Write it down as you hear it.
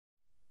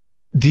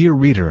Dear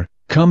reader,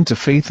 come to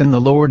faith in the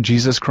Lord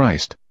Jesus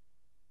Christ.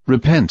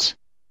 Repent.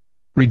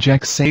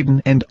 Reject Satan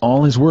and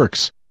all his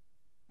works.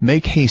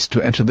 Make haste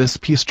to enter this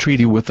peace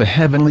treaty with the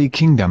heavenly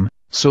kingdom,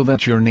 so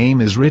that your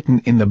name is written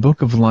in the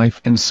book of life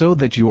and so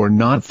that you are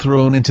not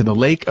thrown into the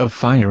lake of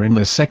fire and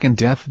the second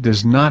death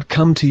does not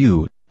come to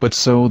you, but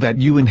so that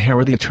you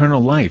inherit the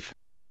eternal life.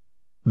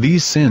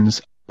 These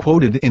sins,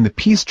 quoted in the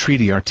peace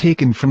treaty, are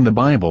taken from the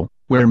Bible,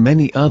 where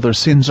many other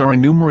sins are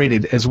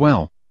enumerated as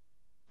well.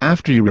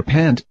 After you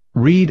repent,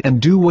 read and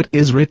do what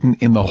is written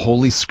in the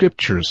Holy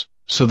Scriptures,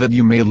 so that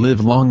you may live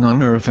long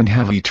on earth and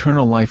have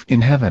eternal life in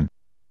heaven.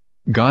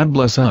 God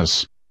bless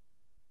us.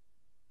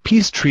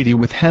 Peace treaty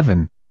with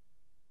heaven.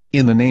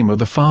 In the name of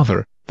the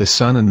Father, the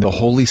Son and the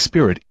Holy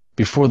Spirit,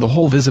 before the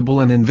whole visible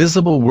and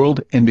invisible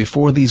world and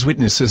before these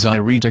witnesses I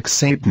reject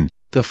Satan,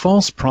 the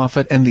false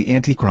prophet and the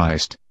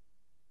Antichrist.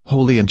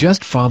 Holy and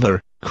just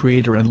Father,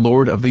 Creator and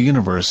Lord of the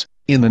universe,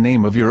 in the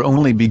name of your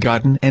only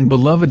begotten and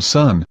beloved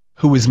Son,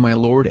 who is my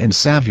Lord and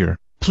Savior,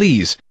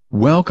 please,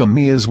 welcome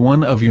me as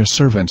one of your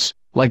servants,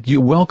 like you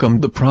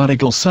welcomed the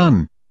prodigal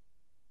son.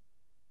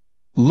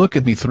 Look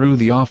at me through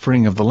the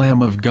offering of the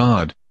Lamb of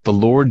God, the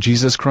Lord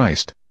Jesus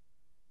Christ.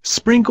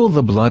 Sprinkle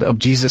the blood of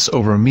Jesus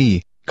over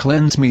me,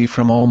 cleanse me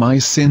from all my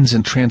sins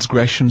and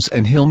transgressions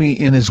and heal me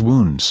in his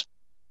wounds.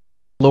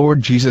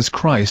 Lord Jesus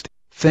Christ,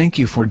 thank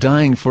you for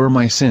dying for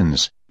my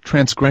sins,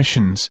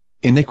 transgressions,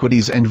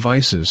 iniquities and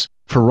vices,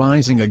 for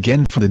rising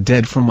again from the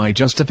dead for my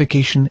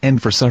justification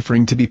and for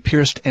suffering to be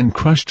pierced and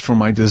crushed for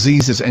my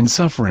diseases and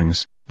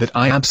sufferings, that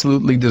I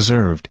absolutely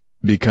deserved,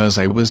 because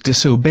I was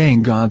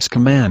disobeying God's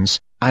commands,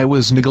 I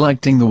was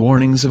neglecting the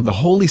warnings of the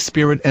Holy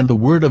Spirit and the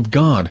Word of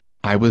God,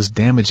 I was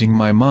damaging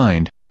my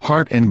mind,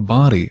 heart and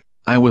body,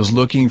 I was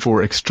looking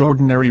for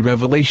extraordinary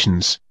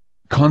revelations,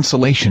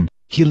 consolation,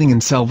 healing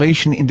and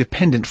salvation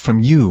independent from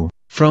you,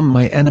 from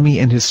my enemy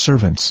and his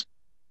servants.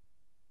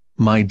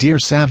 My dear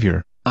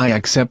Savior, I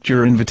accept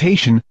your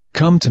invitation,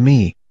 come to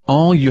me,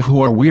 all you who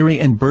are weary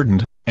and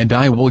burdened, and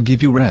I will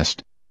give you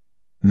rest.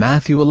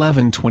 Matthew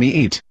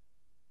 11:28.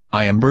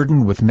 I am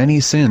burdened with many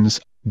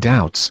sins,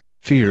 doubts,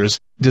 fears,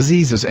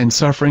 diseases and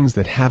sufferings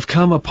that have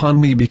come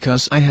upon me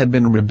because I had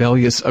been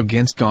rebellious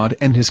against God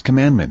and His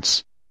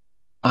commandments.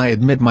 I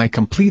admit my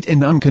complete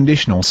and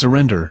unconditional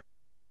surrender.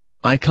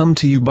 I come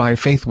to you by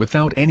faith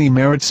without any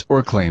merits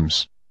or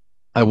claims.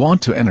 I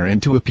want to enter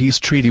into a peace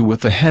treaty with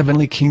the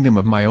heavenly kingdom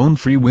of my own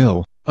free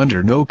will,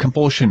 under no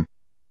compulsion.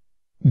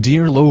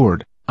 Dear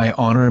Lord, I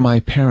honor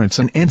my parents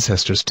and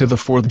ancestors to the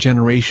 4th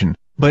generation,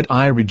 but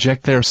I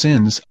reject their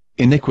sins,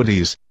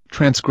 iniquities,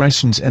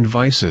 transgressions and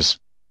vices.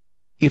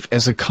 If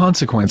as a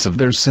consequence of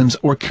their sins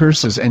or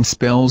curses and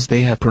spells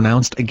they have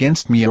pronounced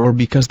against me or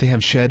because they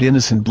have shed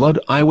innocent blood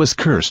I was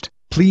cursed,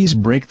 please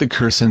break the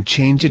curse and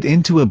change it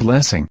into a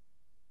blessing.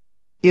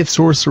 If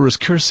sorcerers'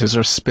 curses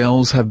or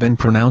spells have been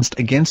pronounced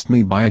against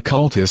me by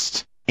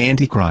occultists,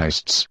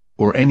 antichrists,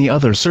 or any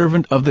other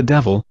servant of the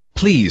devil,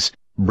 please,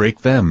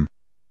 break them.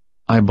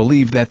 I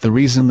believe that the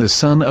reason the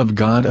Son of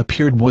God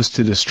appeared was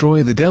to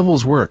destroy the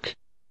devil's work.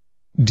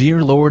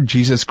 Dear Lord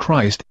Jesus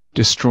Christ,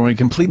 destroy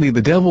completely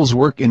the devil's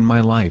work in my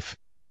life.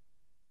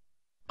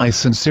 I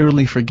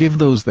sincerely forgive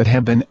those that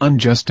have been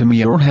unjust to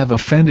me or have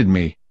offended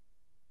me.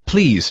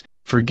 Please,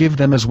 forgive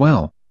them as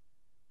well.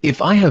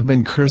 If I have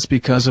been cursed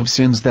because of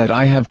sins that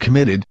I have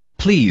committed,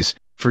 please,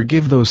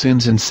 forgive those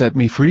sins and set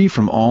me free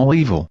from all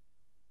evil.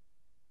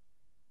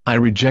 I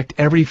reject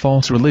every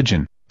false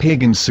religion,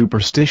 pagan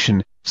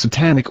superstition,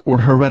 satanic or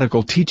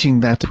heretical teaching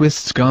that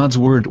twists God's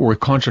word or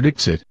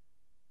contradicts it.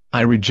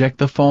 I reject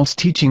the false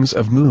teachings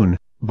of Moon,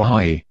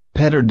 Baha'i,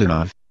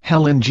 Pederdanath,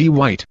 Helen G.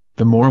 White,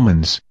 the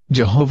Mormons,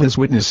 Jehovah's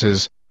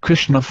Witnesses,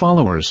 Krishna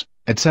followers,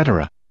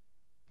 etc.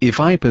 If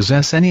I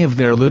possess any of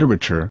their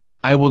literature,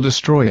 I will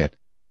destroy it.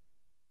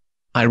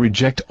 I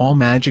reject all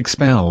magic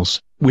spells,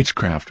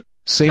 witchcraft,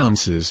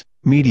 seances,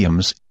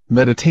 mediums,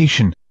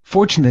 meditation,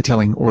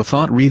 fortune-telling or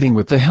thought-reading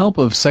with the help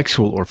of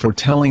sexual or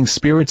foretelling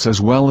spirits as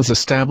well as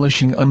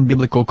establishing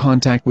unbiblical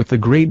contact with the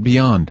great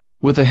beyond,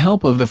 with the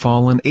help of the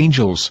fallen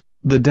angels,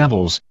 the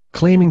devils,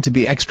 claiming to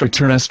be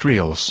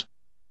extraterrestrials.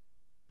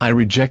 I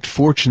reject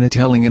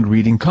fortune-telling and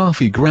reading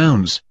coffee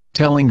grounds,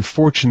 telling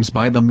fortunes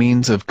by the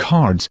means of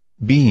cards,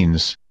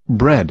 beans,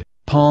 bread,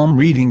 palm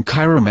reading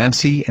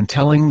chiromancy and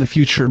telling the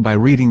future by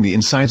reading the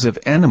insides of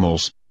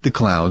animals, the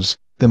clouds,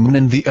 the moon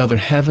and the other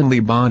heavenly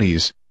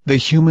bodies, the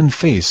human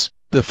face,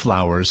 the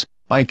flowers,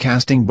 by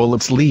casting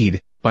bullets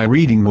lead, by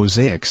reading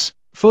mosaics,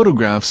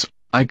 photographs,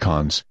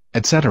 icons,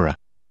 etc.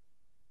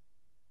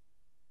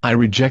 I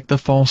reject the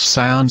false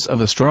science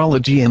of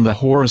astrology and the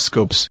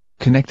horoscopes,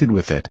 connected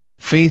with it,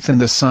 faith in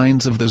the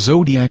signs of the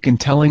zodiac and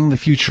telling the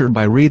future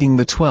by reading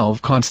the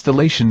 12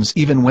 constellations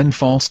even when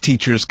false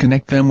teachers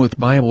connect them with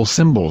Bible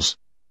symbols.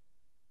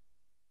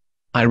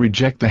 I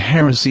reject the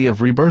heresy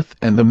of rebirth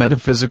and the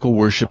metaphysical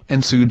worship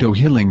and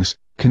pseudo-healings,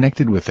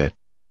 connected with it.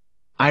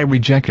 I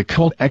reject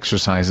occult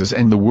exercises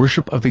and the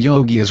worship of the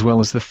yogi as well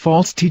as the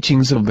false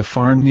teachings of the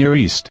far Near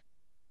East.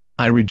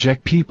 I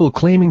reject people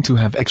claiming to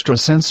have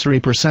extrasensory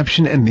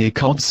perception and the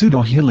occult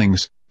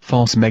pseudo-healings,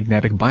 false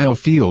magnetic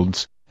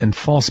biofields, and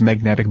false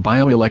magnetic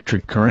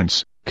bioelectric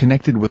currents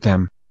connected with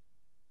them.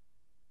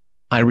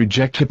 I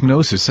reject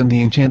hypnosis and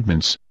the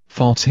enchantments,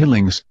 false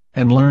healings,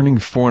 and learning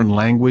foreign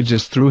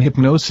languages through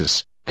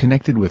hypnosis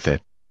connected with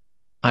it.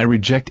 I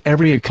reject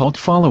every occult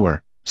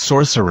follower,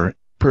 sorcerer,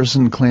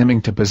 person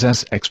claiming to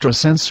possess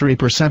extrasensory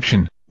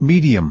perception,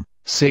 medium,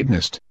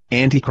 Satanist,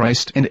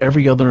 Antichrist, and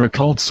every other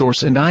occult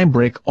source, and I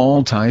break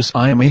all ties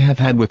I may have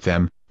had with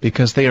them,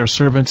 because they are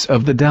servants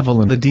of the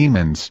devil and the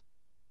demons.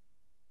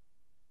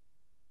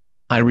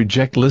 I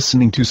reject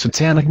listening to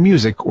satanic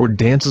music or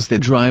dances that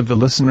drive the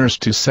listeners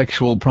to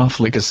sexual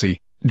profligacy,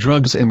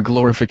 drugs, and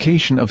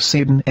glorification of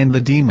Satan and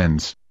the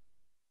demons.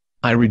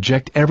 I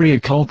reject every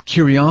occult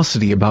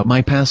curiosity about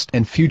my past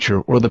and future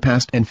or the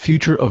past and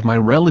future of my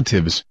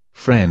relatives,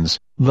 friends,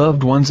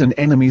 loved ones, and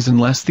enemies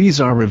unless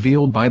these are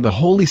revealed by the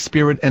Holy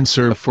Spirit and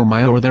serve for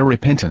my or their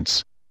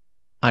repentance.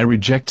 I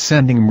reject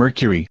sending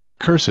mercury,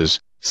 curses,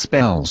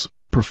 spells,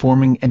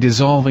 performing and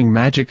dissolving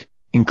magic,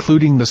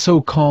 including the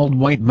so-called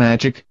white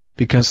magic,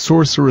 because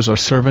sorcerers are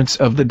servants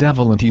of the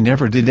devil and he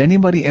never did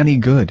anybody any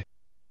good.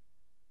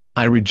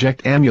 I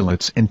reject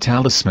amulets and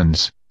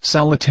talismans,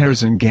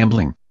 solitaires and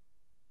gambling.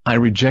 I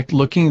reject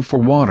looking for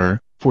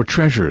water, for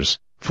treasures,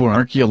 for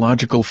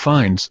archaeological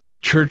finds,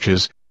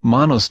 churches,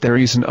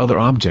 monasteries and other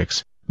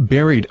objects,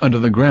 buried under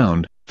the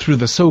ground, through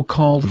the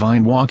so-called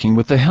vine walking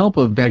with the help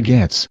of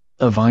baguettes,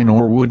 a vine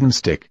or wooden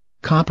stick,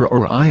 copper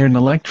or iron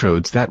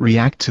electrodes that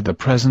react to the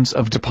presence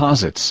of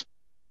deposits.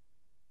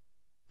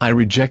 I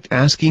reject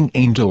asking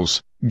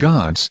angels,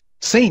 gods,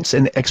 saints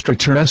and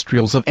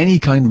extraterrestrials of any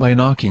kind by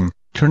knocking,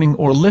 turning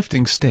or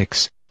lifting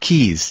sticks,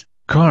 keys,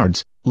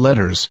 cards,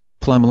 letters,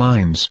 plumb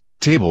lines,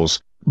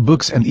 tables,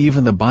 books and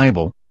even the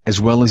Bible,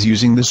 as well as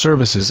using the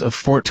services of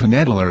fortune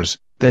tellers,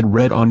 that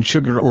read on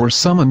sugar or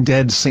summon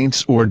dead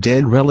saints or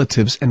dead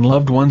relatives and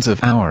loved ones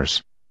of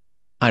ours.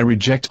 I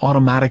reject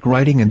automatic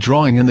writing and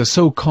drawing in the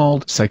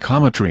so-called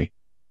psychometry.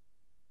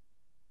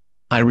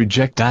 I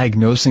reject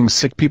diagnosing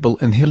sick people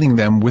and healing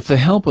them with the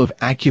help of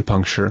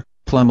acupuncture,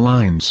 plumb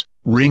lines,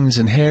 rings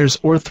and hairs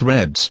or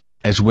threads,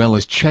 as well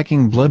as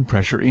checking blood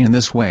pressure in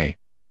this way.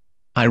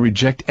 I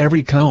reject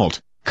every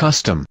cult,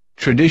 custom,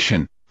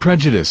 tradition,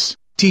 prejudice,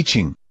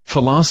 teaching,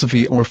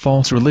 philosophy or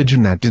false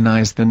religion that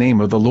denies the name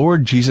of the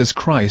Lord Jesus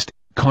Christ,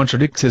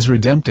 contradicts his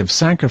redemptive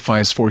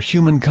sacrifice for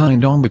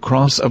humankind on the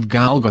cross of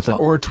Golgotha,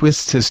 or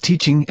twists his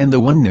teaching and the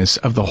oneness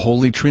of the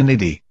Holy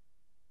Trinity.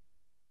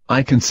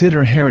 I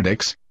consider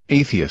heretics,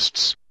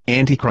 atheists,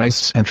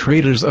 antichrists and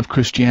traitors of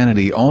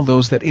Christianity all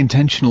those that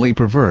intentionally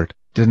pervert,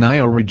 deny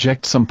or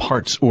reject some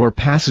parts or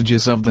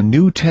passages of the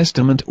New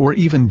Testament or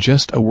even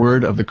just a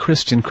word of the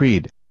Christian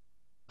creed.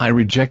 I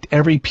reject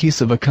every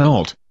piece of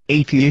occult,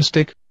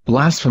 atheistic,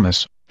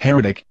 blasphemous,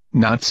 heretic,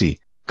 Nazi,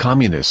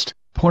 communist,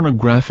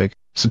 pornographic,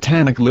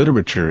 satanic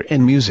literature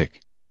and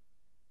music.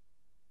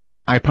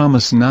 I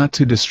promise not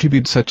to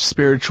distribute such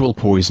spiritual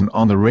poison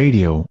on the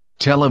radio,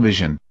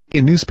 television,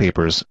 in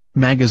newspapers,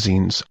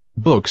 magazines,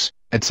 books,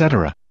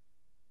 etc.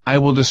 I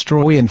will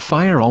destroy and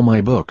fire all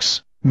my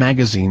books,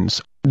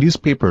 magazines,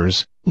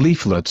 newspapers,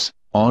 leaflets,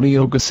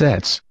 audio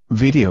cassettes,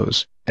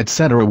 videos,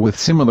 etc. with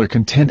similar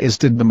content as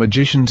did the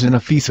magicians in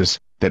Ephesus,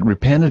 that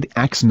repented.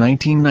 Acts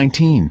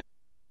 19:19.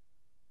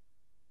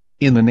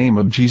 In the name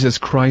of Jesus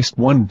Christ,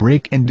 one,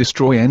 break and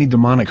destroy any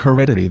demonic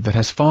heredity that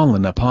has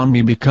fallen upon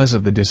me because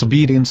of the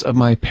disobedience of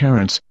my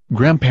parents,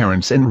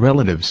 grandparents and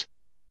relatives.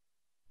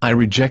 I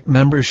reject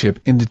membership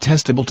in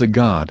detestable to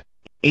God,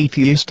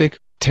 atheistic,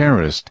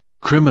 terrorist,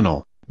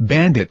 criminal,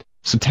 bandit,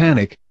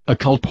 satanic,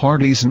 occult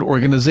parties and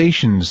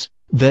organizations,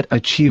 that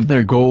achieve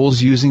their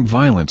goals using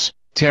violence,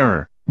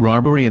 terror,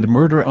 robbery and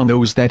murder on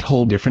those that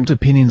hold different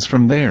opinions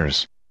from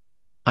theirs.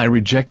 I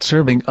reject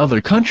serving other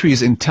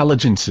countries'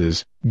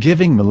 intelligences,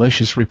 giving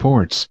malicious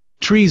reports,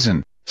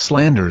 treason,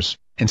 slanders,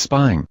 and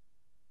spying.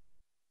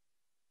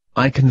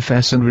 I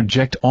confess and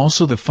reject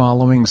also the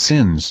following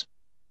sins: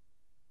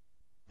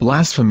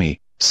 blasphemy,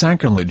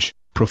 sacrilege,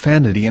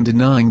 profanity and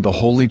denying the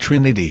Holy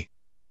Trinity.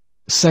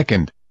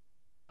 Second,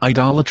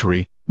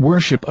 idolatry,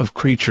 worship of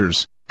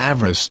creatures,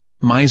 avarice,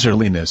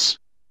 miserliness,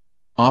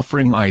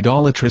 offering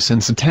idolatrous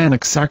and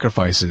satanic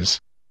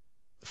sacrifices.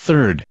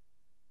 Third,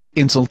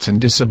 insults and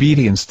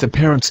disobedience to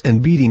parents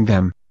and beating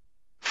them.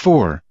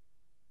 4.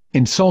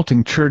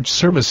 Insulting church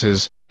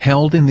services,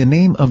 held in the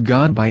name of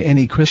God by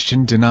any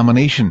Christian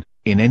denomination,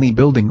 in any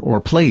building or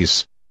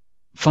place.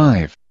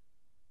 5.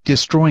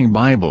 Destroying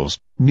Bibles,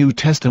 New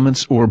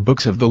Testaments or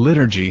books of the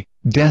liturgy,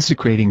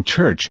 desecrating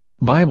church,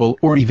 Bible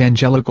or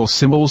evangelical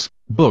symbols,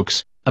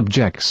 books,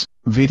 objects,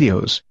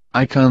 videos,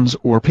 icons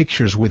or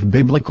pictures with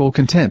biblical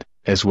content,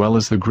 as well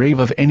as the grave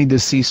of any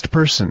deceased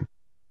person.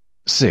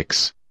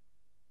 6.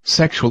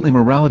 Sexual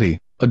immorality,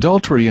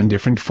 adultery and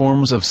different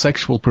forms of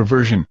sexual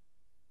perversion.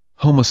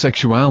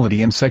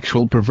 Homosexuality and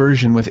sexual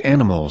perversion with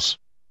animals.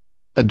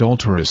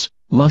 Adulterous,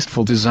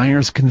 lustful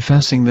desires,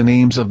 confessing the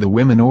names of the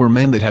women or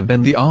men that have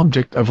been the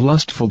object of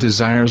lustful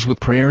desires with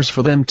prayers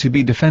for them to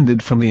be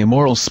defended from the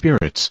immoral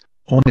spirits.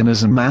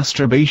 Onanism,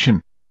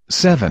 masturbation.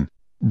 7.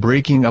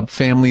 breaking up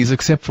families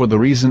except for the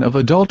reason of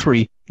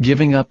adultery,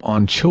 giving up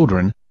on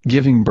children,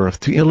 giving birth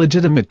to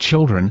illegitimate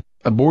children,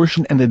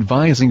 abortion and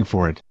advising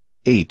for it.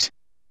 8.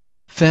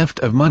 Theft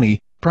of money,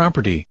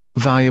 property,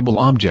 valuable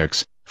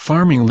objects,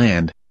 farming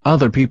land,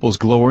 other people's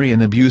glory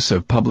and abuse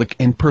of public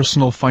and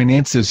personal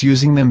finances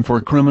using them for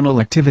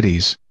criminal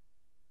activities.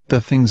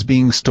 The things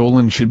being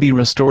stolen should be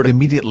restored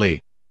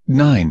immediately.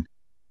 9.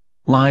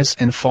 Lies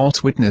and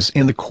false witness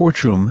in the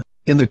courtroom,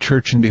 in the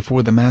church and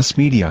before the mass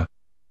media.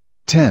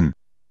 10.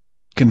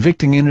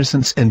 Convicting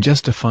innocents and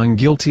justifying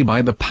guilty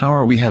by the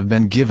power we have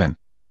been given.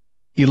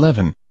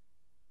 11.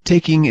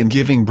 Taking and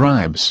giving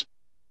bribes.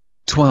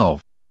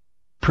 12.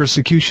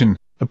 Persecution,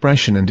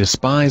 oppression and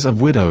despise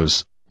of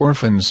widows,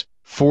 orphans,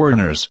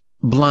 foreigners,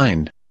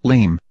 blind,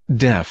 lame,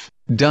 deaf,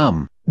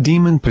 dumb,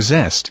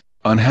 demon-possessed,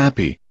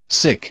 unhappy,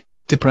 sick,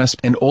 depressed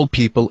and old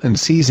people and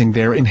seizing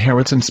their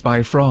inheritance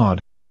by fraud.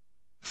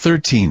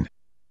 13.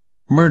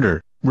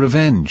 Murder,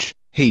 revenge,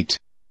 hate.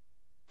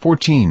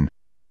 14.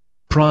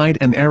 Pride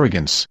and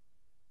arrogance.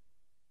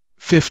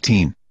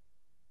 15.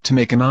 To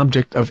make an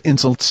object of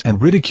insults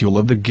and ridicule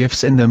of the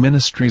gifts and the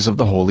ministries of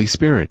the Holy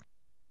Spirit.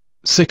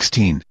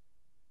 16.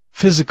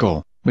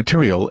 Physical,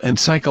 material and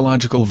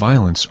psychological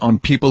violence on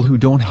people who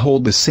don't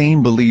hold the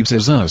same beliefs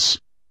as us.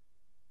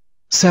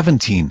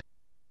 17.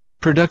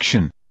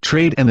 Production,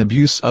 trade and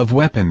abuse of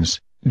weapons,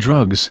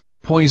 drugs,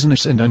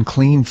 poisonous and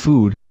unclean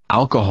food,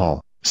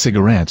 alcohol,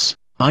 cigarettes,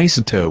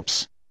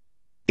 isotopes.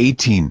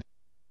 18.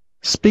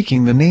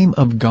 Speaking the name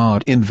of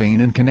God in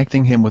vain and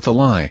connecting him with a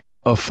lie,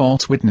 a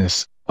false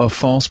witness, a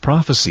false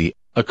prophecy,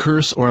 a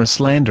curse or a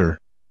slander.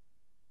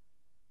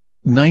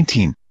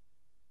 19.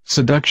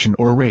 Seduction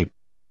or rape.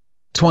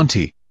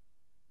 20.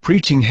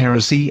 Preaching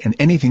heresy and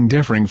anything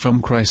differing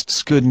from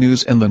Christ's good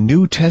news and the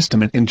New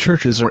Testament in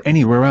churches or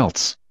anywhere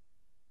else.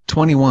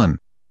 21.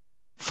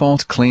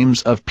 False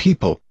claims of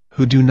people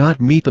who do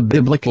not meet the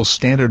biblical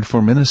standard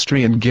for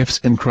ministry and gifts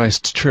in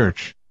Christ's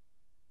church.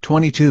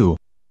 22.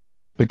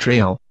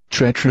 Betrayal,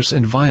 treacherous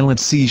and violent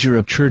seizure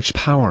of church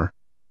power.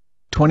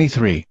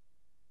 23.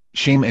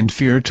 Shame and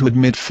fear to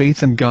admit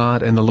faith in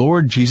God and the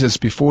Lord Jesus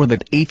before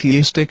that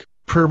atheistic,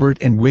 pervert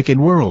and wicked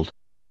world.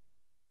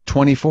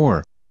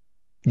 24.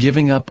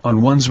 Giving up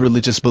on one's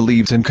religious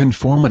beliefs in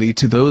conformity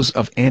to those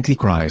of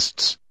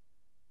antichrists.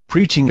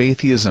 Preaching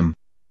atheism.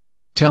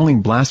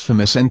 Telling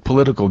blasphemous and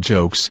political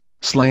jokes,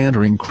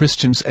 slandering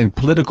Christians and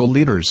political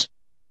leaders.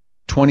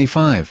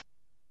 25.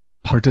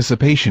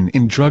 Participation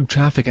in drug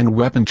traffic and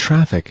weapon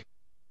traffic.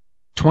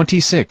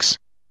 26.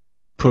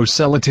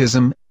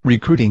 Proselytism,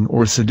 recruiting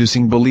or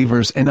seducing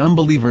believers and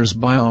unbelievers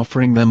by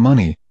offering them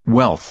money,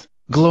 wealth,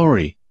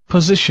 glory,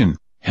 position,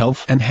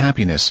 health and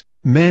happiness,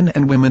 men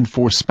and women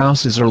for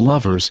spouses or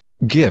lovers,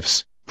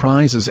 gifts,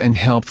 prizes and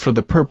help for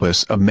the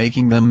purpose of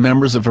making them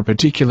members of a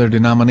particular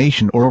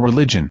denomination or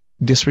religion,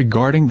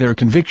 disregarding their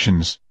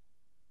convictions.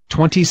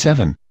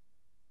 27.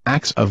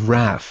 Acts of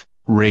wrath,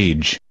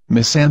 rage,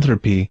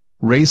 misanthropy,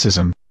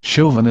 racism,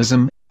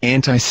 chauvinism,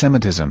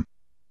 anti-Semitism.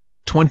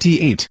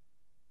 28.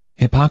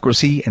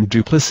 Hypocrisy and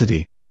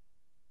duplicity.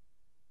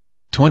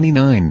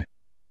 29.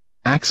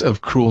 Acts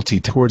of cruelty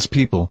towards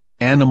people,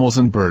 animals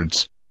and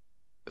birds.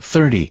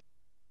 30.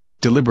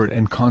 Deliberate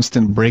and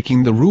constant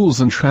breaking the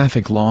rules and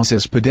traffic laws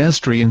as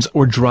pedestrians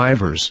or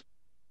drivers.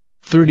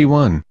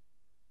 31.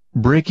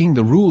 Breaking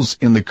the rules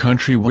in the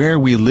country where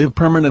we live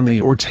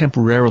permanently or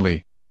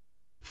temporarily.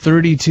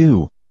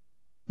 32.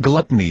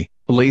 Gluttony,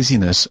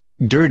 laziness,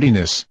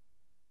 dirtiness.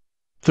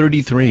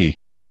 33.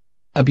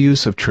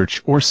 Abuse of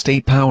church or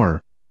state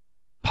power.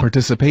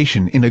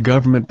 Participation in a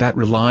government that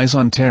relies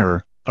on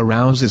terror,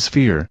 arouses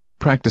fear,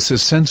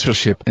 practices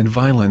censorship and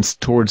violence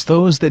towards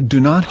those that do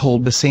not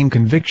hold the same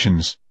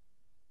convictions.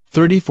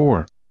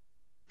 34.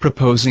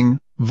 Proposing,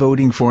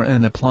 voting for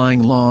and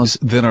applying laws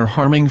that are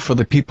harming for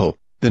the people,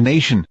 the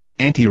nation,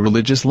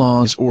 anti-religious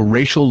laws or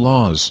racial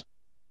laws.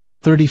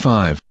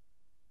 35.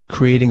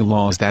 Creating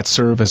laws that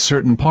serve a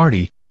certain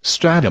party,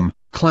 stratum,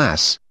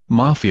 class,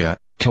 mafia,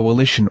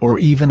 coalition or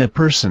even a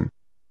person.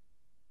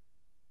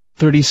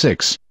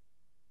 36.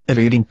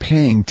 Evading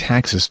paying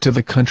taxes to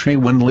the country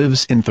one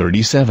lives in.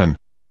 37.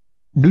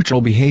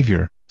 Neutral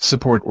behavior,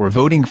 support or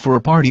voting for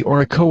a party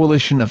or a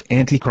coalition of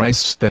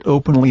antichrists that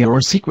openly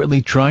or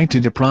secretly try to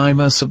deprive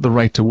us of the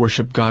right to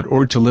worship God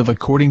or to live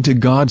according to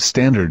God's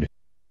standard.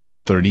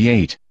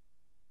 38.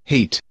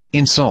 Hate,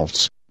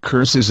 insults,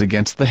 curses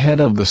against the head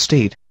of the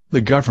state,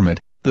 the government,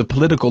 the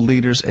political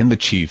leaders and the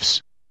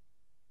chiefs.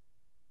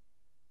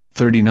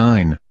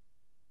 39.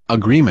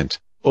 Agreement,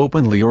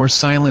 openly or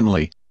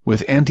silently,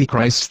 with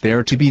antichrists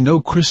there to be no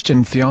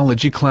Christian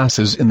theology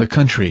classes in the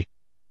country.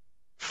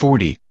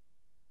 40.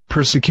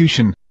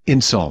 Persecution,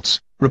 insults,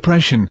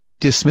 repression,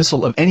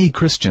 dismissal of any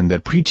Christian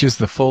that preaches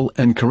the full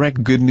and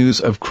correct good news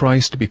of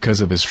Christ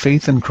because of his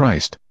faith in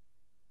Christ.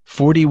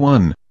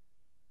 41.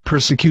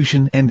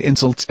 Persecution and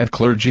insults at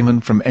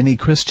clergymen from any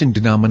Christian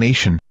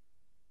denomination.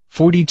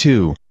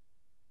 42.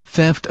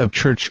 Theft of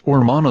church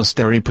or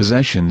monastery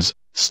possessions,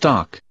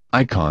 stock,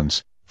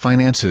 icons,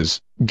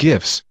 finances,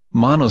 gifts,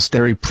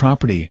 monastery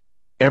property,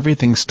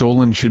 everything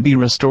stolen should be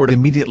restored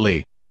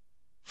immediately.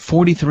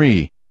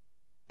 43.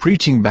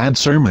 Preaching bad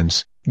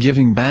sermons,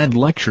 giving bad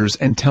lectures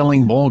and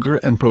telling vulgar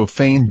and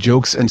profane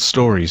jokes and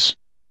stories.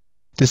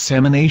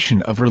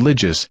 Dissemination of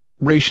religious,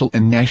 racial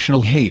and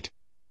national hate.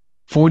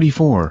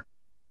 44.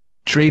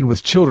 Trade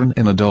with children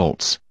and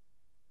adults.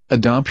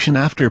 Adoption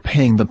after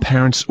paying the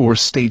parents or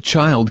state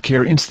child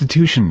care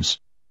institutions.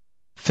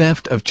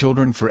 Theft of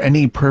children for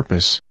any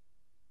purpose.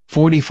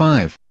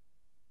 45.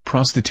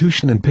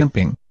 Prostitution and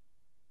pimping.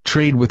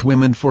 Trade with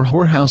women for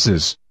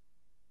whorehouses.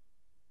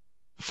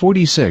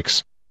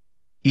 46.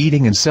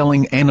 Eating and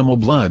selling animal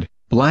blood,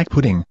 black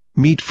pudding,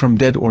 meat from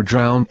dead or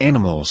drowned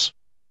animals.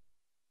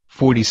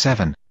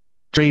 47.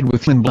 Trade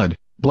with human blood,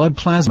 blood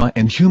plasma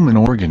and human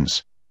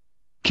organs.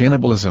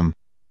 Cannibalism.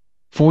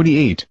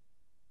 48.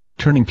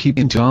 Turning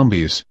people into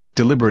zombies,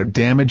 deliberate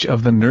damage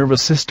of the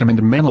nervous system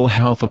and mental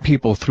health of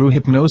people through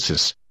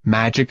hypnosis,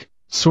 magic,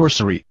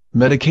 sorcery,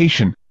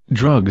 medication,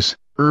 drugs,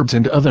 herbs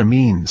and other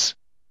means.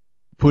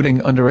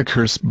 Putting under a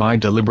curse by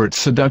deliberate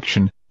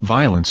seduction,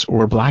 violence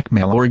or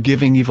blackmail or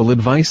giving evil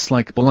advice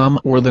like Balaam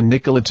or the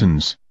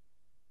Nicolaitans.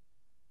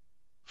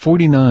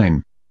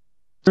 49.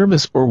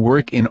 Service or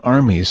work in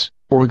armies,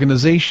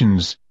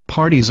 organizations,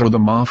 parties or the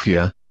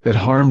mafia, that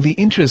harm the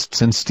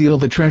interests and steal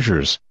the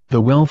treasures,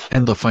 the wealth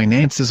and the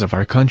finances of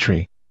our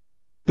country.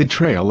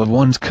 Betrayal of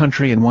one's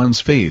country and one's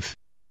faith.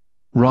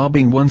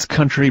 Robbing one's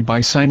country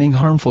by signing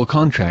harmful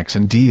contracts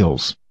and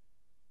deals.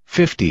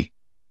 50.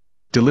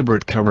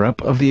 Deliberate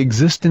cover-up of the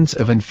existence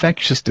of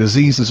infectious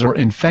diseases or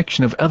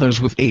infection of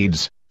others with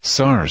AIDS,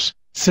 SARS,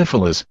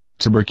 syphilis,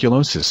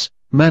 tuberculosis,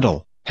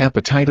 metal,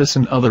 hepatitis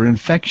and other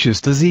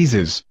infectious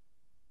diseases.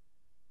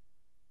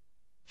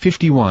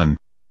 51.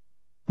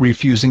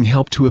 Refusing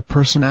help to a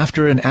person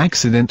after an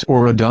accident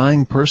or a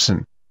dying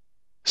person.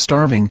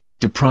 Starving,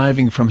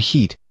 depriving from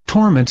heat,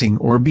 tormenting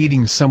or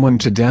beating someone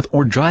to death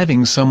or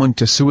driving someone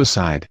to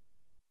suicide.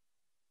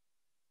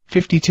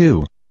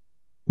 52.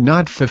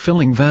 Not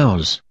fulfilling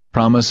vows,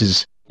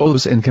 promises,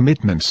 oaths and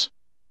commitments.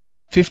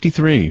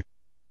 53.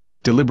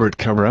 Deliberate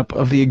cover-up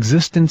of the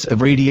existence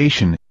of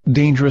radiation,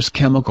 dangerous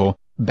chemical,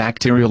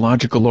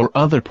 bacteriological or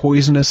other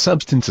poisonous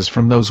substances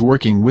from those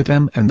working with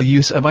them and the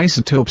use of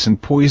isotopes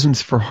and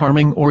poisons for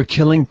harming or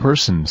killing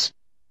persons.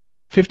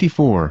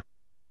 54.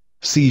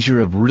 Seizure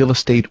of real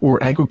estate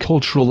or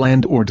agricultural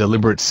land or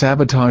deliberate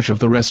sabotage of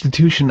the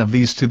restitution of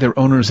these to their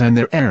owners and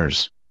their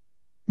heirs.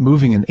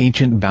 Moving an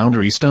ancient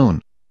boundary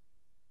stone.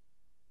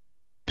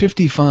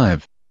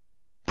 55.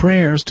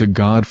 Prayers to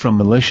God from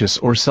malicious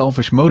or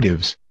selfish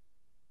motives.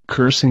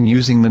 Cursing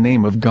using the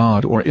name of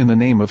God or in the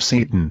name of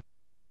Satan.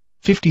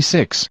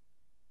 56.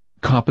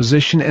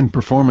 Composition and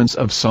performance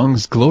of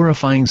songs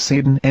glorifying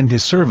Satan and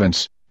his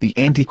servants, the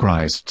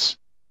Antichrists.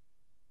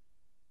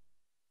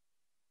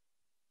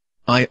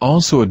 I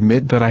also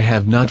admit that I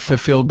have not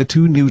fulfilled the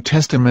 2 New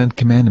Testament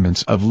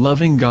commandments of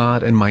loving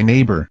God and my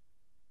neighbor.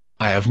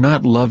 I have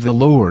not loved the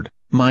Lord,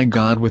 my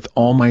God with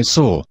all my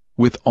soul,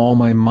 with all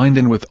my mind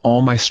and with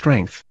all my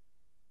strength.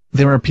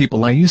 There are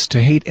people I used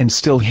to hate and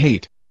still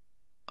hate.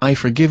 I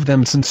forgive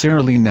them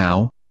sincerely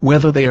now,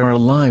 whether they are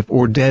alive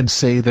or dead.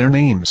 Say their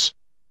names.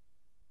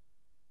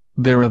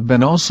 There have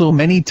been also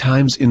many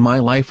times in my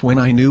life when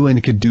I knew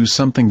and could do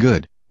something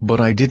good,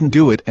 but I didn't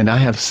do it and I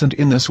have sinned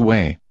in this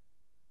way.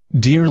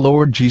 Dear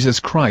Lord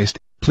Jesus Christ,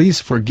 please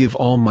forgive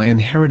all my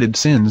inherited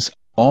sins,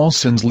 all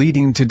sins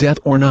leading to death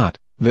or not,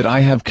 that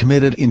I have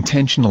committed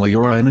intentionally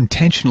or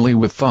unintentionally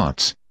with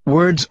thoughts,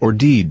 words or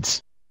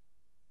deeds.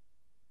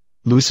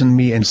 Loosen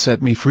me and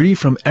set me free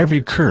from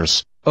every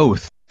curse,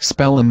 oath,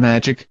 spell and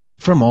magic,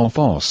 from all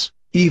false,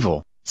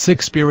 evil,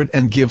 sick spirit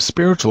and give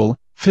spiritual,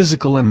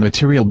 physical and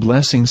material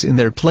blessings in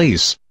their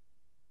place.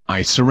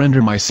 I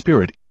surrender my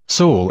spirit,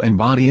 soul and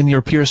body in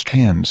your pierced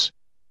hands.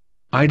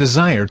 I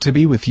desire to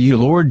be with you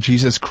Lord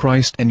Jesus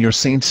Christ and your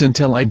saints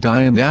until I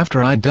die and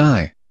after I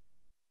die.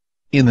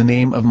 In the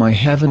name of my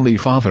heavenly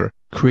Father,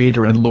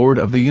 Creator and Lord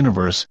of the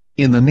universe,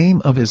 in the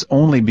name of his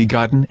only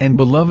begotten and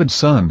beloved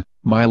Son,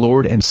 my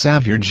Lord and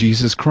Savior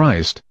Jesus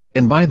Christ,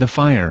 and by the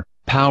fire,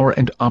 power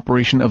and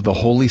operation of the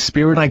Holy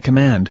Spirit I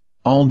command,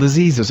 all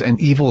diseases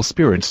and evil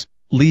spirits,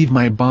 leave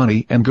my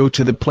body and go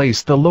to the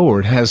place the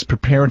Lord has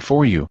prepared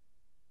for you.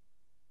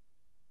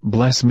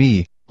 Bless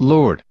me,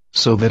 Lord,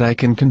 so that I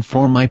can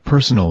conform my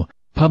personal,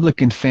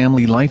 public and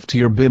family life to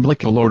your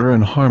biblical order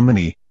and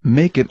harmony,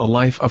 make it a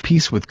life of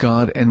peace with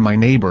God and my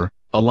neighbor,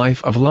 a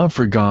life of love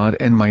for God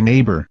and my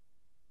neighbor.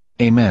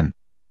 Amen.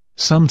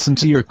 Some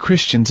sincere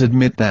Christians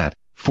admit that,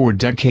 for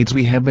decades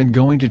we have been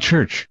going to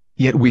church,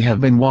 yet we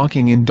have been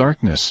walking in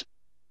darkness.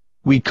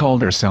 We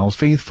called ourselves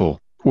faithful,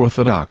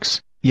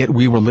 orthodox, yet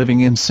we were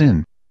living in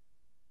sin.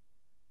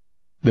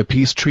 The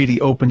peace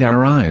treaty opened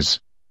our eyes.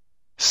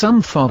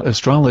 Some thought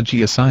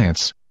astrology a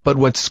science, but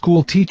what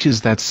school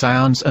teaches that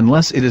science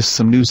unless it is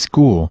some new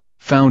school,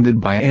 founded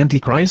by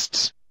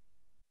antichrists?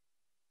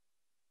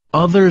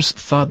 Others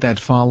thought that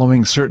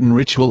following certain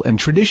ritual and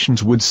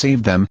traditions would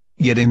save them,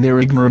 yet in their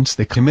ignorance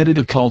they committed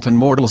occult and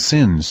mortal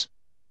sins.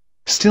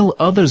 Still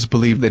others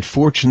believed that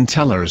fortune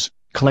tellers,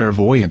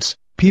 clairvoyants,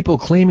 People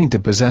claiming to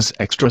possess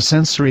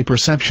extrasensory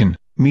perception,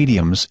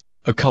 mediums,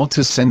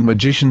 occultists and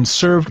magicians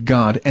served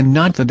God and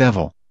not the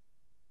devil.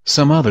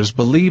 Some others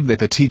believe that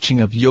the teaching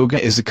of yoga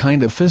is a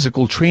kind of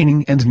physical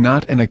training and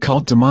not an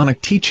occult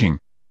demonic teaching.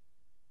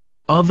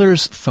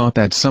 Others thought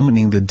that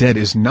summoning the dead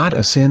is not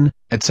a sin,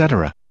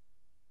 etc.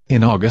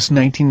 In August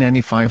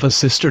 1995 a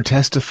sister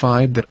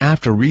testified that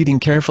after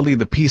reading carefully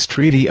the peace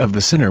treaty of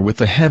the sinner with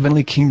the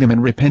heavenly kingdom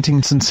and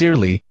repenting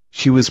sincerely,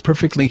 she was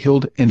perfectly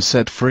healed and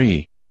set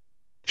free.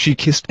 She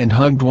kissed and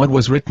hugged what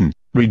was written,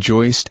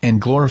 rejoiced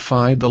and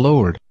glorified the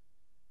Lord.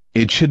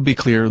 It should be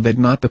clear that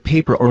not the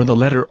paper or the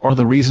letter are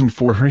the reason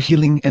for her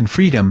healing and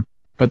freedom,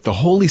 but the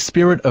Holy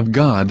Spirit of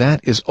God that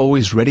is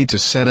always ready to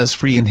set us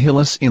free and heal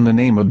us in the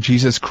name of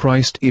Jesus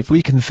Christ if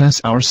we confess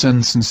our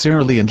sins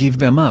sincerely and give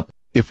them up,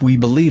 if we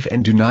believe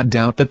and do not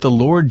doubt that the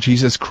Lord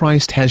Jesus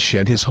Christ has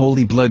shed his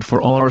holy blood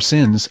for all our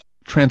sins,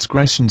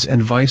 transgressions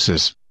and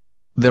vices.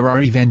 There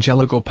are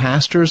evangelical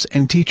pastors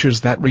and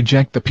teachers that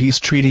reject the peace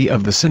treaty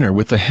of the sinner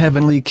with the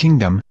heavenly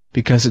kingdom,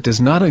 because it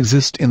does not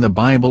exist in the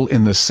Bible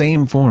in the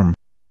same form.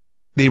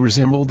 They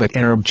resemble that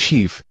Arab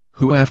chief,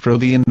 who after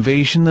the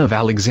invasion of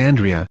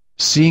Alexandria,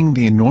 seeing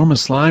the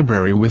enormous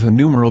library with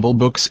innumerable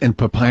books and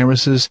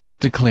papyruses,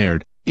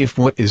 declared, "If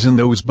what is in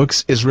those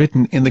books is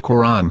written in the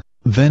Quran,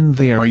 then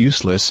they are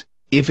useless,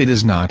 if it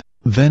is not,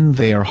 then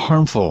they are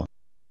harmful."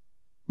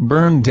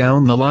 Burned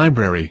down the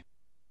library.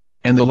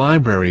 And the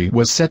library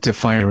was set to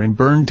fire and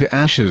burned to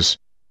ashes.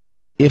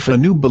 If a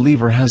new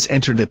believer has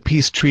entered a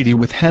peace treaty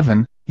with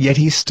heaven, yet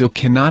he still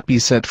cannot be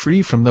set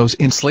free from those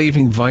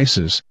enslaving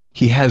vices,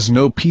 he has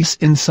no peace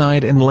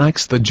inside and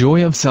lacks the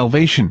joy of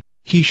salvation,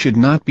 he should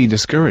not be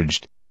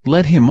discouraged.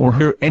 Let him or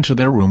her enter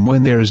their room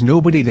when there is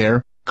nobody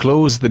there,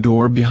 close the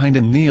door behind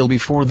and kneel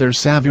before their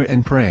Savior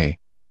and pray.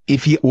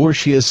 If he or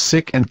she is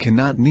sick and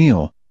cannot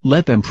kneel,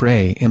 let them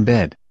pray in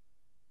bed.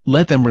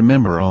 Let them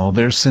remember all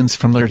their sins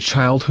from their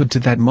childhood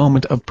to that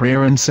moment of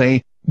prayer and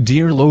say,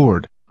 "Dear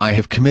Lord, I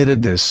have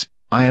committed this,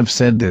 I have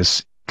said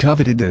this,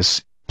 coveted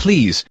this,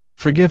 please,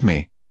 forgive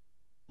me."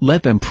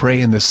 Let them pray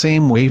in the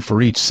same way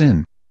for each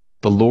sin.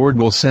 The Lord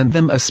will send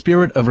them a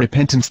spirit of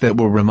repentance that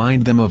will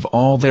remind them of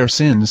all their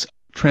sins,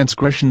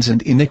 transgressions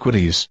and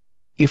iniquities.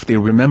 If they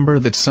remember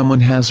that someone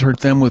has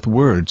hurt them with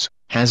words,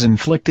 has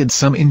inflicted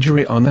some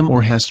injury on them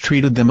or has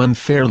treated them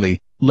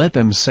unfairly, let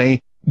them say,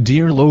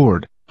 "Dear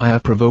Lord, I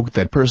have provoked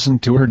that person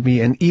to hurt me,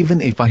 and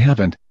even if I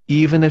haven't,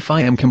 even if I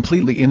am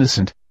completely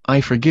innocent,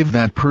 I forgive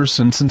that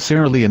person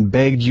sincerely and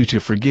beg you to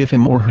forgive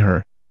him or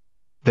her."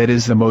 That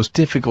is the most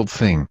difficult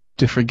thing,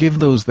 to forgive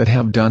those that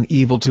have done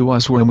evil to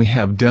us when we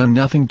have done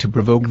nothing to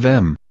provoke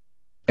them.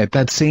 At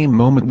that same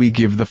moment we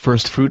give the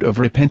first fruit of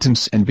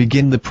repentance and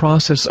begin the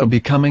process of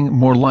becoming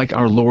more like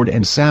our Lord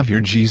and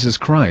Savior Jesus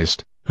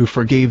Christ, who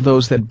forgave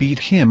those that beat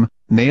him,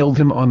 nailed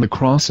him on the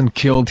cross and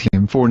killed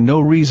him for no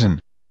reason.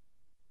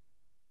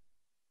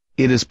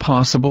 It is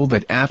possible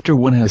that after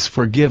one has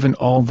forgiven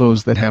all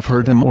those that have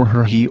hurt him or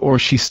her, he or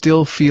she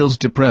still feels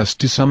depressed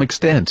to some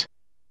extent.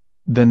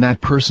 Then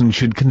that person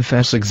should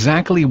confess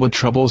exactly what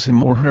troubles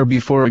him or her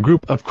before a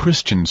group of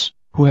Christians,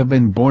 who have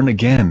been born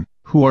again,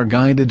 who are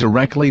guided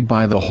directly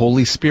by the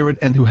Holy Spirit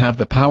and who have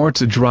the power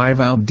to drive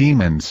out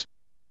demons.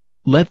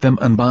 Let them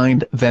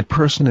unbind that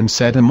person and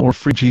set him or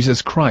free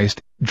Jesus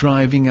Christ,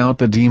 driving out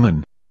the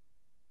demon.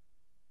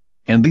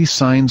 And these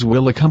signs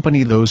will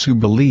accompany those who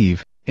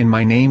believe. In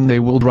my name they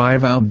will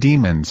drive out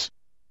demons.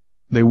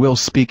 They will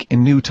speak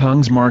in new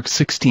tongues. Mark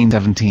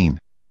 16:17.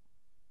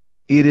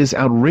 It is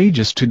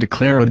outrageous to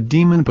declare a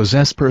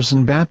demon-possessed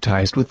person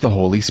baptized with the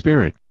Holy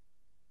Spirit.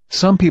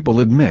 Some people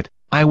admit,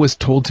 "I was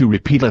told to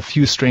repeat a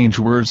few strange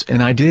words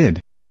and I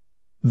did.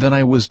 Then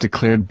I was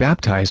declared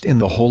baptized in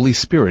the Holy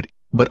Spirit,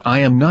 but I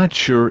am not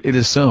sure it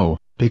is so,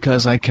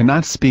 because I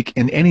cannot speak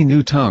in any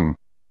new tongue."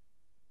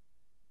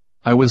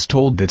 I was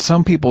told that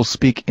some people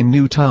speak in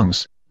new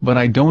tongues, but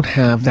I don't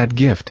have that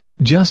gift,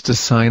 just a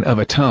sign of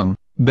a tongue.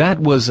 That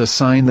was a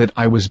sign that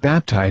I was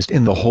baptized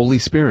in the Holy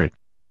Spirit.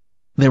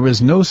 There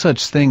is no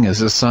such thing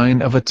as a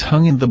sign of a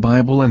tongue in the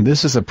Bible, and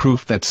this is a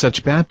proof that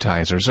such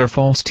baptizers are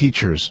false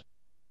teachers.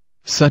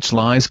 Such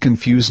lies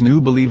confuse new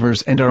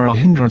believers and are a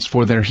hindrance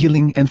for their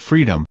healing and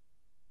freedom.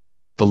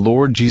 The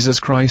Lord Jesus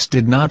Christ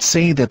did not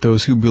say that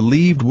those who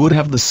believed would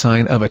have the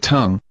sign of a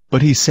tongue,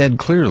 but he said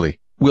clearly,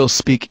 "Will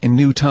speak in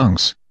new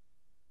tongues."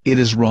 It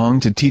is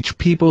wrong to teach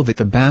people that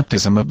the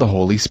baptism of the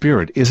Holy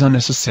Spirit is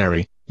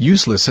unnecessary,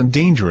 useless and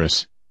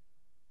dangerous.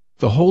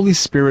 The Holy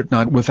Spirit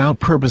not without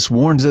purpose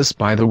warns us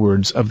by the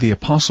words of the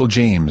Apostle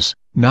James,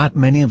 "Not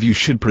many of you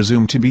should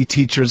presume to be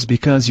teachers,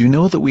 because you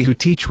know that we who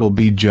teach will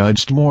be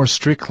judged more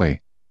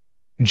strictly."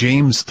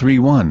 James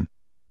 3:1.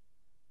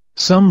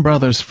 Some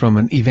brothers from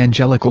an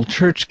evangelical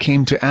church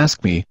came to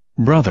ask me,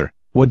 "Brother,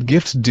 what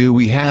gifts do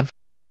we have?"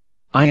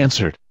 I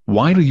answered,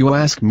 "Why do you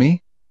ask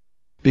me?"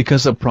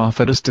 "Because a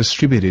prophetess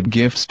distributed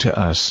gifts to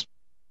us."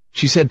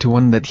 She said to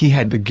one that he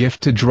had the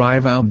gift to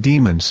drive out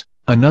demons,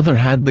 another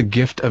had the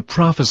gift of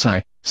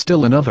prophesy,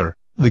 still another,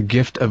 the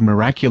gift of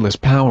miraculous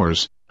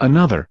powers,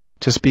 another,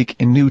 to speak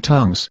in new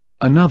tongues,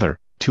 another,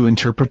 to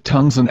interpret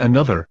tongues, and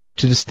another,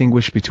 to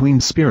distinguish between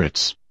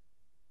spirits.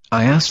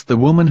 I asked the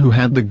woman who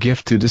had the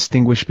gift to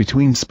distinguish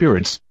between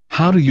spirits,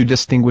 "How do you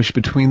distinguish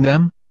between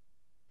them?"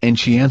 And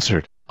she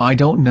answered, "I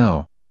don't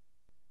know."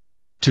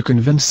 To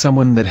convince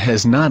someone that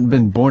has not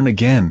been born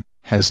again,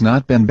 has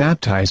not been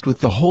baptized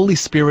with the Holy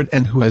Spirit,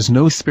 and who has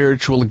no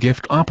spiritual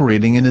gift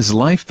operating in his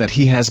life that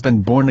he has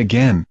been born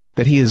again,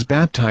 that he is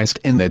baptized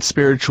and that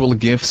spiritual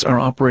gifts are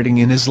operating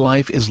in his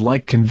life, is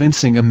like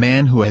convincing a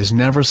man who has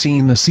never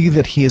seen the sea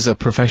that he is a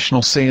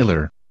professional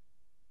sailor.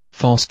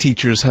 False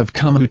teachers have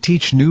come who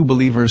teach new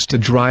believers to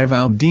drive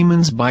out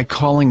demons by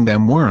calling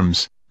them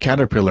worms,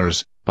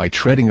 caterpillars, by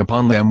treading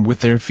upon them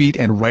with their feet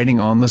and writing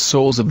on the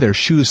soles of their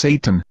shoes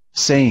Satan,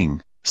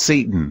 saying,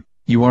 "Satan,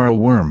 you are a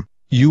worm,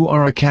 you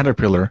are a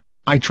caterpillar,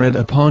 I tread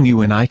upon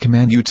you and I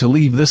command you to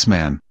leave this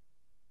man."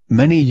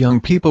 Many young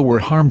people were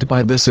harmed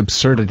by this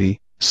absurdity.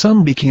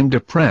 Some became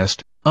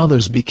depressed,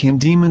 others became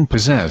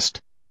demon-possessed.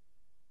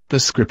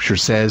 The scripture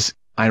says,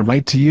 "I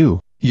write to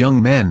you,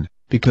 young men,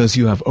 because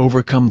you have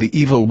overcome the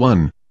evil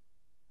one."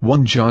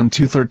 1 John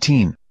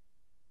 2:13.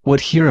 What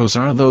heroes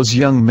are those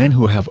young men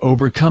who have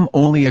overcome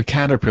only a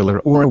caterpillar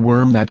or a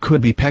worm that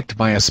could be pecked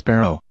by a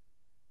sparrow?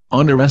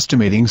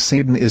 Underestimating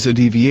Satan is a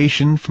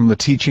deviation from the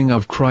teaching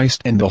of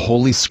Christ and the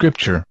Holy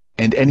Scripture,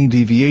 and any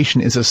deviation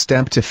is a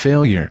step to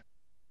failure.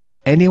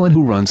 Anyone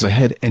who runs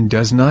ahead and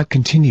does not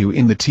continue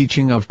in the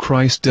teaching of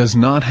Christ does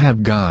not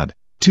have God.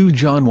 2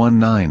 John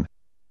 1:9.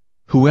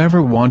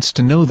 Whoever wants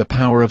to know the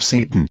power of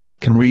Satan,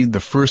 can read the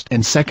first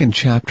and second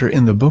chapter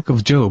in the book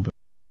of Job.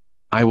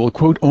 I will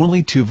quote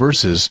only 2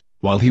 verses.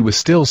 While he was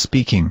still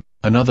speaking,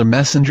 another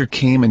messenger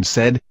came and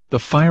said, "The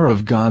fire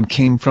of God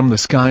came from the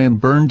sky and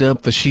burned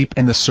up the sheep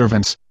and the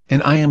servants,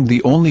 and I am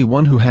the only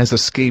one who has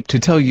escaped to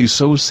tell you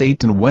so."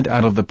 Satan went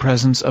out of the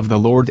presence of the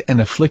Lord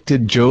and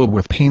afflicted Job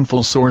with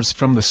painful sores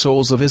from the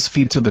soles of his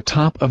feet to the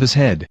top of his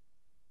head.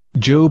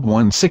 Job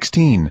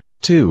 1:16,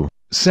 2,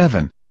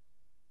 7.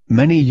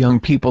 Many young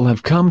people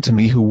have come to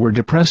me who were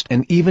depressed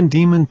and even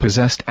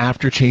demon-possessed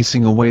after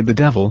chasing away the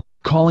devil,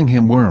 calling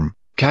him worm,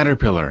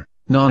 caterpillar,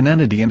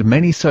 nonentity and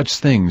many such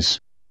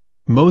things.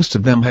 Most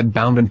of them had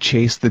bound and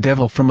chased the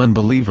devil from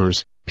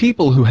unbelievers,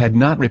 people who had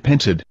not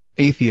repented,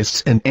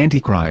 atheists and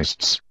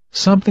antichrists,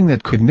 something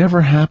that could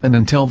never happen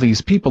until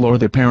these people or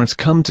their parents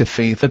come to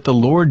faith that the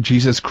Lord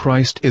Jesus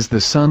Christ is the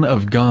Son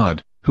of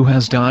God, who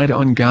has died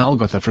on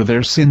Golgotha for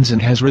their sins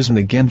and has risen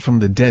again from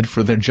the dead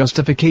for their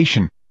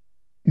justification.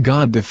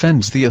 God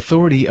defends the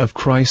authority of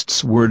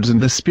Christ's words,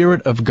 and the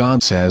Spirit of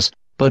God says,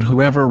 "But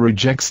whoever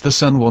rejects the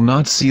Son will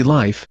not see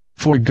life,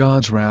 for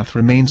God's wrath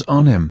remains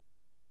on him."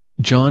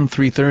 John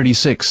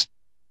 3:36.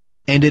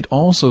 And it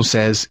also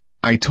says,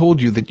 "I told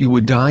you that you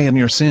would die in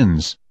your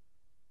sins.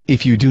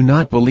 If you do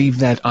not believe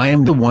that I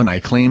am the one I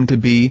claim to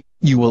be,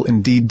 you will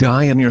indeed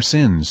die in your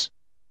sins."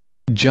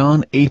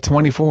 John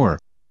 8:24.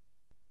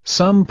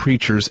 Some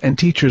preachers and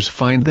teachers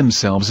find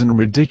themselves in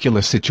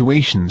ridiculous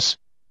situations.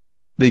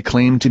 They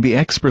claim to be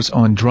experts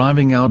on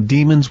driving out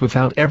demons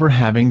without ever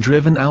having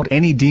driven out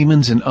any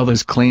demons, and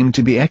others claim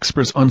to be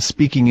experts on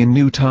speaking in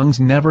new tongues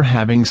never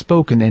having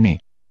spoken any.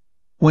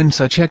 When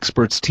such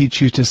experts teach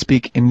you to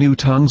speak in new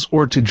tongues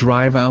or to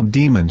drive out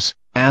demons,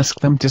 ask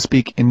them to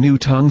speak in new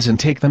tongues and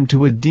take them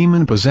to a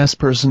demon-possessed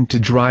person to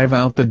drive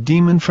out the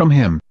demon from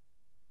him.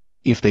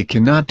 If they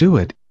cannot do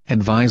it,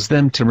 advise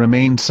them to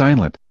remain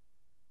silent.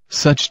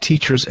 Such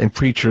teachers and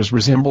preachers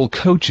resemble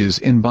coaches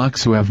in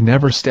box who have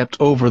never stepped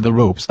over the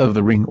ropes of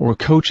the ring, or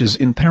coaches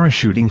in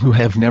parachuting who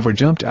have never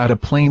jumped out a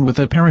plane with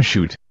a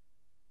parachute.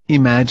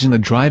 Imagine a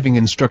driving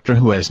instructor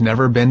who has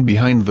never been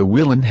behind the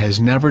wheel and has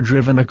never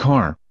driven a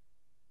car.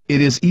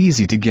 It is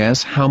easy to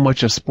guess how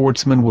much a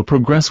sportsman will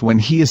progress when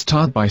he is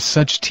taught by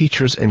such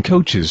teachers and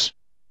coaches.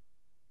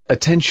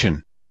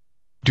 Attention!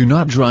 Do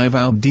not drive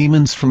out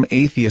demons from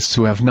atheists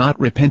who have not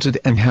repented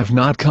and have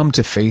not come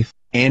to faith,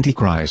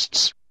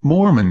 antichrists,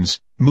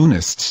 Mormons,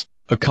 Moonists,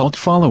 occult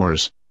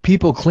followers,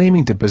 people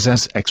claiming to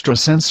possess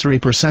extrasensory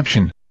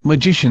perception,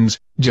 magicians,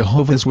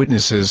 Jehovah's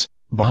Witnesses,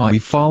 Baha'i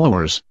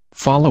followers,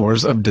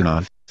 followers of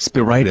Danath,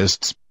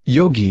 Spiritists,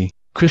 Yogi,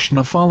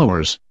 Krishna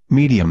followers,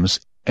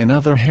 mediums, and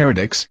other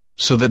heretics,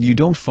 so that you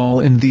don't fall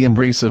in the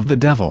embrace of the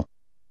devil.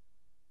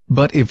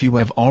 But if you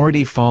have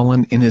already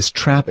fallen in his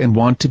trap and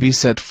want to be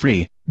set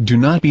free, do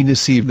not be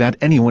deceived that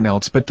anyone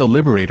else but the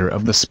liberator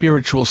of the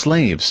spiritual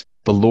slaves,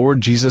 the Lord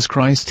Jesus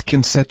Christ,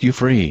 can set you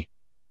free.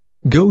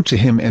 Go to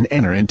him and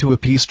enter into a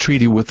peace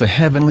treaty with the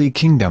heavenly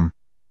kingdom.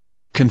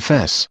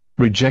 Confess,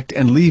 reject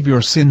and leave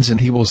your sins,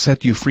 and he will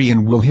set you free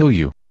and will heal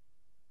you.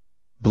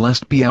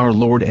 Blessed be our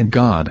Lord and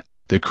God,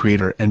 the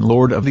Creator and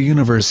Lord of the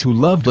universe, who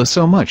loved us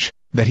so much,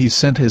 that he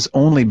sent his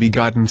only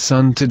begotten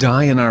Son to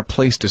die in our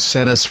place to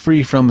set us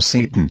free from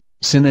Satan,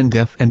 sin and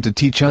death, and to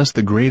teach us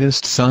the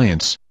greatest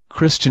science,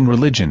 Christian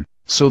religion,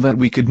 so that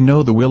we could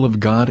know the will of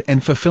God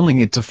and fulfilling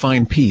it to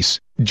find peace,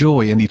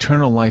 joy and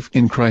eternal life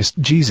in Christ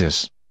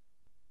Jesus.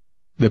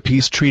 The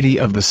peace treaty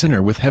of the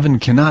sinner with heaven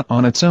cannot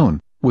on its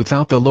own,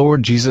 without the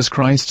Lord Jesus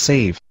Christ,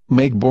 save,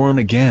 make born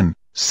again,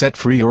 set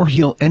free or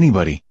heal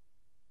anybody.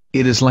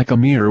 It is like a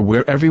mirror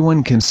where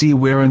everyone can see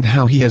where and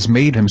how he has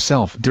made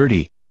himself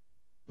dirty.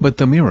 but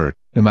the mirror,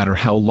 no matter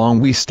how long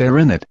we stare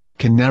in it,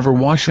 can never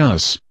wash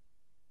us.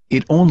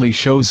 It only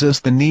shows us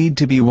the need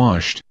to be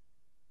washed.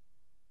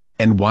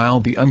 And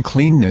while the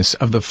uncleanness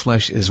of the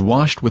flesh is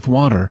washed with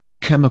water,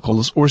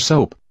 chemicals or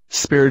soap,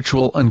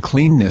 spiritual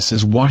uncleanness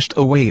is washed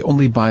away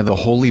only by the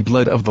holy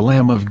blood of the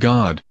Lamb of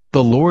God,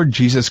 the Lord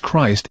Jesus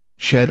Christ,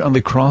 shed on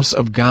the cross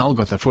of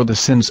Golgotha for the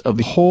sins of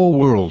the whole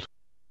world.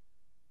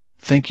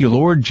 Thank you,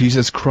 Lord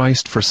Jesus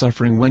Christ, for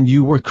suffering when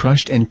you were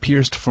crushed and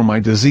pierced for my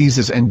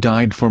diseases and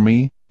died for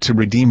me, to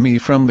redeem me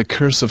from the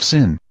curse of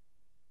sin.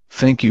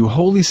 Thank you,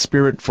 Holy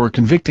Spirit, for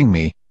convicting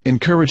me,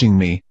 encouraging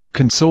me,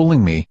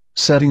 consoling me,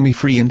 setting me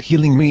free and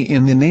healing me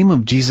in the name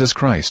of Jesus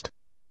Christ.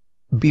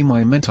 Be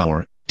my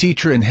mentor,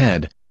 teacher and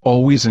head,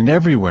 always and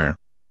everywhere.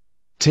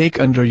 Take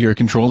under your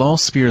control all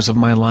spheres of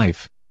my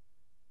life.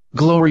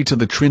 Glory to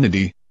the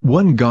Trinity,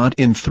 one God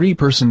in three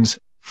persons,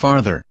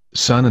 Father,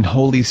 Son and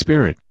Holy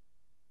Spirit.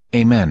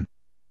 Amen.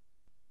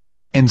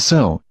 And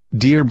so,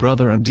 dear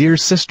brother and dear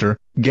sister,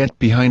 get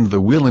behind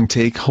the wheel and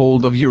take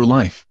hold of your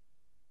life.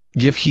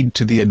 Give heed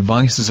to the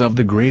advices of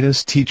the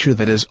greatest teacher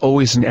that is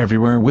always and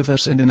everywhere with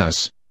us and in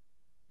us.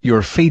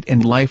 Your fate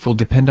and life will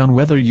depend on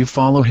whether you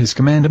follow his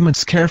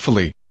commandments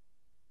carefully.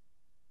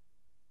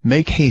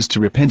 Make haste to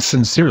repent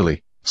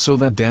sincerely, so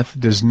that death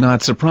does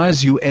not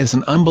surprise you as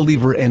an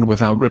unbeliever and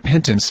without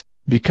repentance,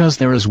 because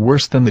there is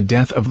worse than the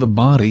death of the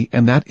body,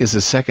 and that is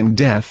a second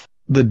death,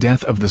 the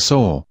death of the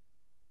soul.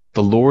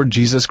 The Lord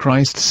Jesus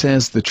Christ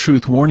says the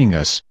truth, warning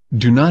us,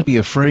 do not be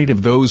afraid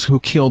of those who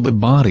kill the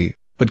body,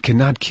 but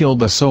cannot kill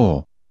the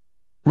soul.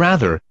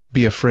 Rather,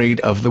 be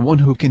afraid of the one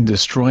who can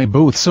destroy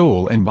both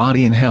soul and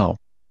body in hell.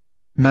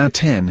 Matt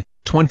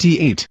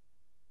 10:28.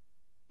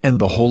 And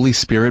the Holy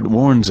Spirit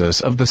warns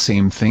us of the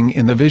same thing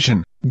in the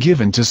vision,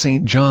 given to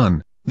St.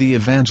 John, the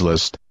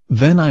evangelist.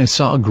 Then I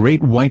saw a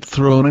great white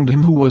throne and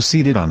him who was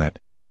seated on it.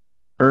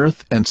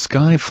 Earth and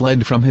sky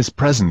fled from his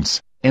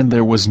presence, and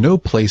there was no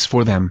place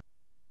for them.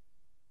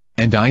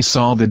 And I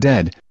saw the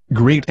dead,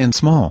 great and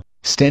small,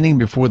 standing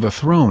before the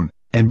throne,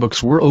 and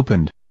books were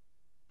opened.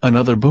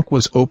 Another book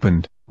was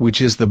opened,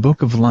 which is the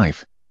book of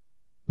life.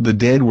 The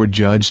dead were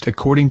judged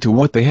according to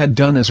what they had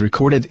done as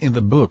recorded in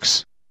the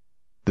books.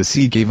 The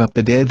sea gave up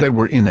the dead that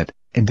were in it,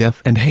 and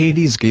death and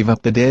Hades gave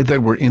up the dead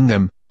that were in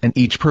them, and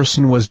each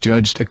person was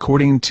judged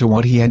according to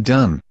what he had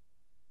done.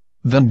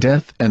 Then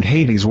death and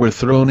Hades were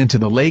thrown into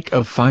the lake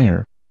of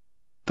fire.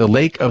 The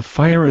lake of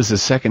fire is a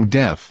second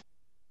death.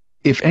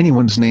 If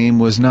anyone's name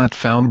was not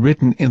found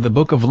written in the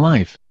book of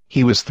life,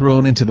 he was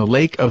thrown into the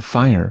lake of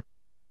fire.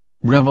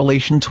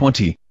 Revelation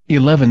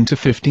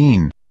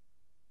 20:11-15.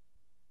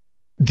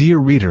 Dear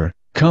reader,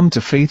 come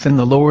to faith in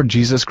the Lord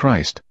Jesus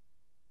Christ.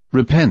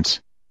 Repent.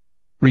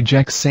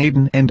 Reject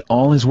Satan and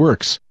all his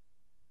works.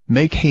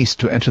 Make haste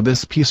to enter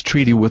this peace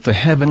treaty with the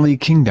heavenly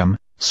kingdom,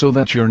 so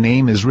that your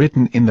name is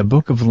written in the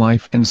book of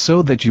life and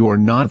so that you are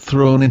not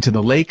thrown into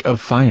the lake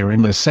of fire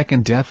and the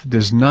second death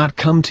does not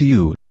come to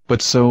you,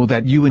 but so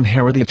that you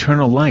inherit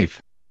eternal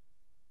life.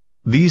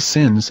 These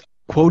sins,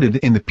 quoted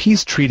in the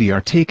peace treaty,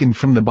 are taken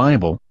from the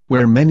Bible,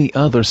 where many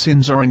other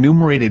sins are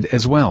enumerated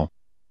as well.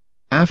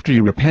 After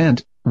you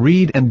repent,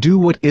 read and do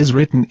what is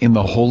written in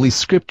the Holy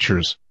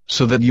Scriptures,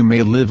 so that you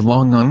may live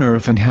long on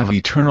earth and have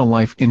eternal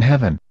life in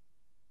heaven.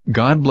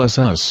 God bless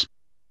us.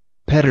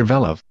 Petr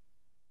Velov.